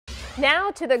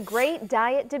Now to the great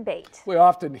diet debate. We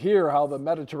often hear how the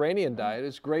Mediterranean diet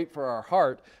is great for our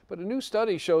heart, but a new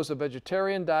study shows a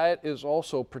vegetarian diet is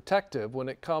also protective when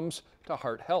it comes to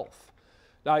heart health.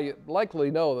 Now, you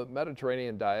likely know that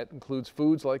Mediterranean diet includes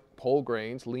foods like whole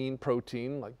grains, lean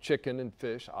protein like chicken and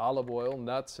fish, olive oil,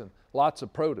 nuts, and lots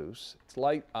of produce. It's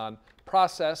light on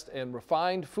processed and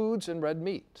refined foods and red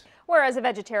meat. Whereas a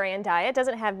vegetarian diet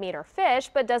doesn't have meat or fish,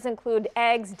 but does include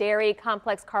eggs, dairy,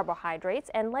 complex carbohydrates,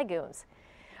 and legumes.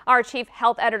 Our chief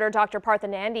health editor, Dr.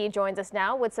 Nandi, joins us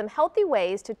now with some healthy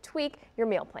ways to tweak your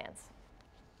meal plans.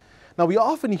 Now, we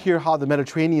often hear how the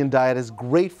Mediterranean diet is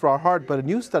great for our heart, but a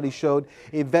new study showed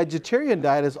a vegetarian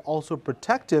diet is also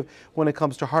protective when it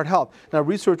comes to heart health. Now,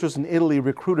 researchers in Italy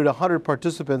recruited 100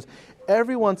 participants.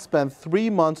 Everyone spent 3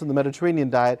 months on the Mediterranean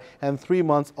diet and 3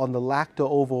 months on the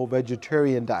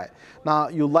lacto-ovo-vegetarian diet. Now,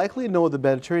 you likely know the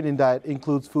Mediterranean diet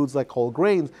includes foods like whole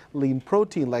grains, lean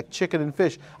protein like chicken and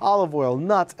fish, olive oil,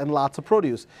 nuts, and lots of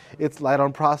produce. It's light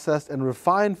on processed and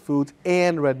refined foods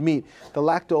and red meat. The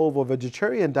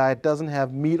lacto-ovo-vegetarian diet doesn't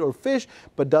have meat or fish,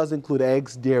 but does include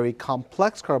eggs, dairy,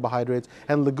 complex carbohydrates,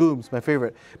 and legumes, my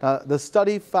favorite. Now, the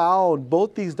study found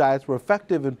both these diets were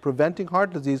effective in preventing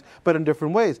heart disease, but in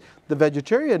different ways. The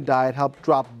vegetarian diet helped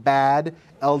drop bad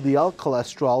LDL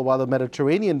cholesterol, while the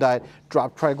Mediterranean diet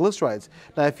dropped triglycerides.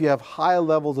 Now, if you have high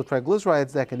levels of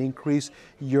triglycerides, that can increase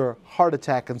your heart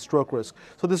attack and stroke risk.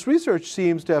 So this research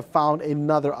seems to have found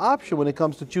another option when it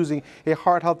comes to choosing a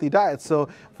heart-healthy diet. So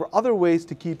for other ways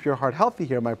to keep your heart healthy,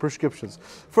 here are my prescriptions.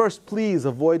 First, please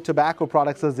avoid tobacco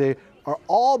products, as they are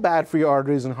all bad for your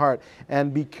arteries and heart,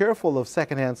 and be careful of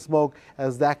secondhand smoke,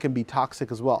 as that can be toxic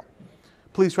as well.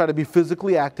 Please try to be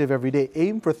physically active every day.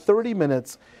 Aim for 30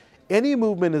 minutes. Any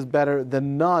movement is better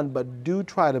than none, but do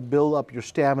try to build up your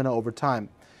stamina over time.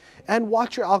 And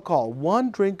watch your alcohol.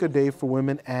 1 drink a day for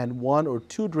women and 1 or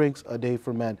 2 drinks a day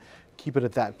for men. Keep it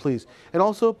at that, please. And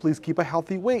also, please keep a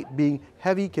healthy weight. Being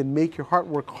heavy can make your heart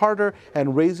work harder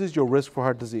and raises your risk for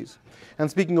heart disease. And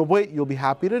speaking of weight, you'll be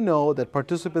happy to know that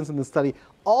participants in the study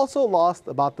also lost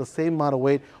about the same amount of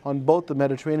weight on both the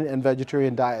Mediterranean and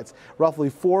vegetarian diets, roughly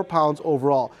 4 pounds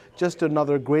overall. Just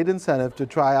another great incentive to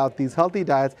try out these healthy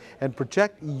diets and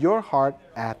protect your heart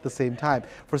at the same time.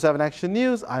 For 7 Action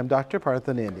News, I'm Dr.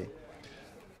 Nandi.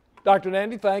 Dr.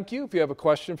 Nandi, thank you. If you have a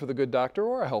question for the good doctor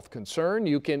or a health concern,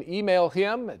 you can email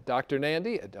him at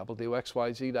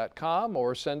drnandi@WXYZ.com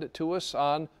or send it to us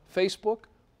on Facebook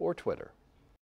or Twitter.